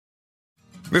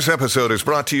This episode is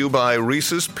brought to you by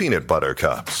Reese's Peanut Butter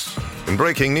Cups. In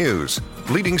breaking news,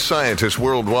 leading scientists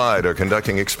worldwide are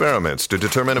conducting experiments to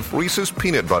determine if Reese's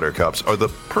Peanut Butter Cups are the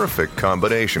perfect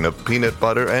combination of peanut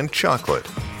butter and chocolate.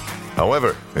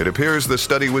 However, it appears the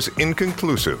study was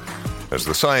inconclusive, as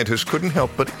the scientists couldn't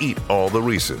help but eat all the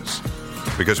Reese's.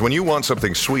 Because when you want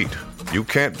something sweet, you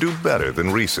can't do better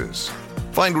than Reese's.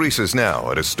 Find Reese's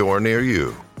now at a store near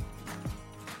you.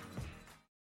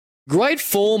 Great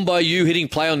form by you hitting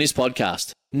play on this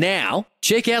podcast. Now,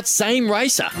 check out Same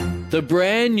Racer, the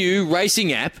brand new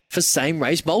racing app for same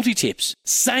race multi-tips.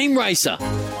 Same Racer.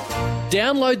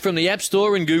 Download from the App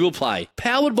Store and Google Play.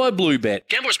 Powered by Bluebet.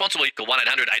 Gamble responsibly. Call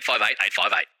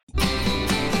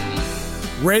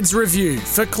 1-800-858-858. Reds Review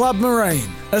for Club Marine,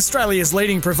 Australia's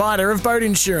leading provider of boat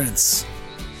insurance.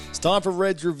 It's time for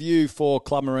Reds Review for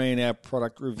Club Marine, our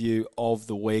product review of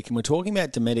the week. And we're talking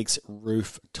about Dometic's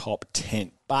rooftop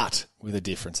tent, but with a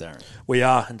difference, Aaron. We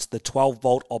are. It's the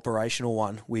 12-volt operational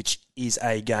one, which is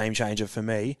a game changer for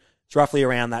me. It's roughly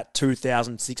around that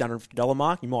 $2,650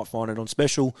 mark. You might find it on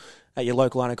special at your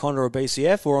local Anaconda or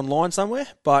BCF or online somewhere.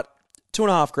 But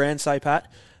 $2,500, say,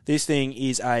 Pat. This thing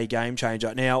is a game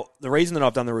changer. Now, the reason that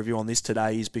I've done the review on this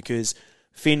today is because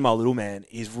Finn, my little man,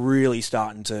 is really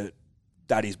starting to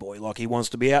daddy's boy. Like, he wants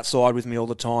to be outside with me all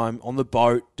the time, on the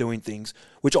boat, doing things,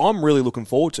 which I'm really looking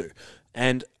forward to.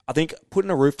 And I think putting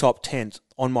a rooftop tent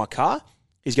on my car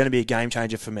is going to be a game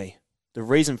changer for me. The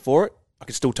reason for it, I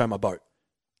can still tow my boat.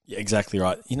 Yeah, exactly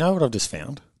right. You know what I've just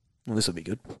found? Well, this will be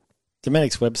good.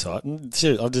 Dometic's website. And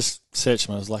seriously, I've just searched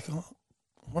them. I was like, I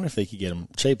wonder if they could get them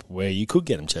cheaper, where you could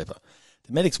get them cheaper.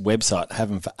 Dometic's website have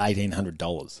them for $1,800.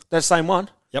 That's the same one?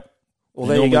 Yep. Well,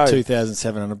 there you go.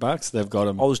 $2,700. They've got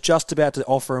them. I was just about to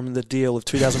offer them the deal of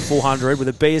 $2,400 with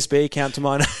a BSB account to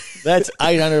mine. That's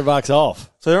 $800 off.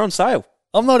 So they're on sale.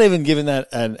 I'm not even giving that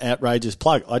an outrageous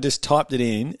plug. I just typed it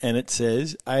in and it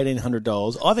says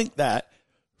 $1,800. I think that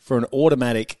for an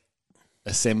automatic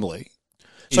assembly.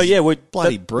 So yeah, we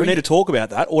brilliant. need to talk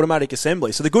about that, automatic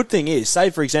assembly. So the good thing is,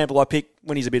 say for example, I pick,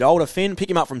 when he's a bit older, Finn, pick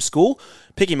him up from school,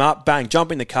 pick him up, bang,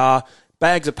 jump in the car,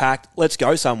 bags are packed, let's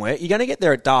go somewhere. You're going to get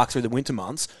there at dark through the winter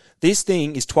months. This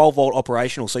thing is 12-volt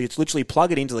operational, so you literally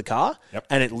plug it into the car,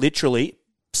 and it literally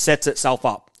sets itself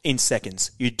up in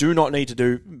seconds. You do not need to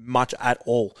do much at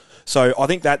all. So I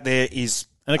think that there is...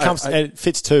 And it comes, it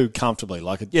fits too comfortably.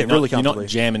 Like, really comfortably. You're not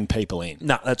jamming people in.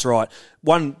 No, that's right.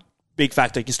 One big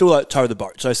factor, you can still tow the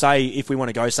boat. So say if we want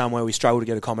to go somewhere, we struggle to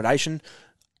get accommodation.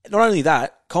 Not only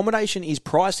that, accommodation is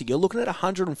pricey. You're looking at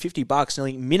 $150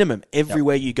 nearly minimum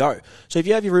everywhere you go. So if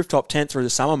you have your rooftop tent through the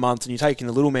summer months and you're taking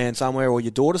the little man somewhere or your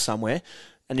daughter somewhere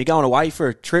and you're going away for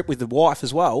a trip with the wife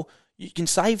as well, you can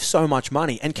save so much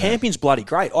money. And camping's bloody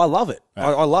great. I love it. Right.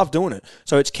 I love doing it.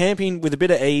 So it's camping with a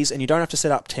bit of ease and you don't have to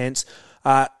set up tents.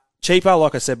 Cheaper,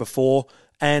 like I said before,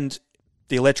 and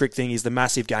the electric thing is the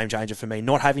massive game changer for me,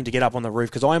 not having to get up on the roof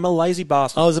because I am a lazy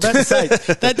bastard. I was about to say,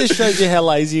 that just shows you how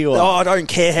lazy you are. Oh, I don't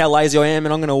care how lazy I am,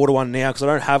 and I'm going to order one now because I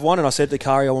don't have one, and I said to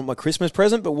Kari I want my Christmas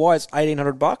present, but why it's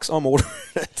 $1,800? I'm ordering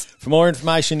it. For more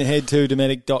information, head to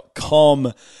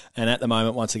Dometic.com, and at the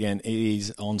moment, once again, it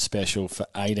is on special for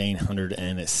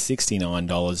 $1,869.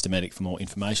 Dometic for more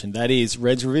information. That is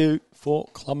Reds Review for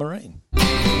Club Marine.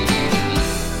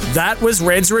 That was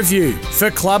Reds Review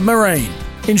for Club Marine.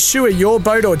 Insure your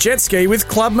boat or jet ski with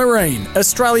Club Marine,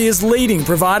 Australia's leading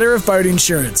provider of boat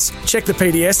insurance. Check the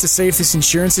PDS to see if this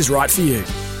insurance is right for you.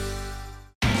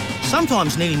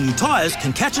 Sometimes needing new tyres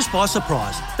can catch us by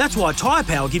surprise. That's why Tyre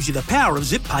Power gives you the power of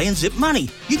zip pay and zip money.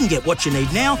 You can get what you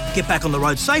need now, get back on the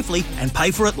road safely and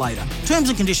pay for it later. Terms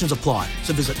and conditions apply.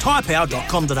 So visit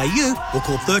tyrepower.com.au or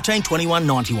call 13 21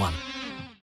 91.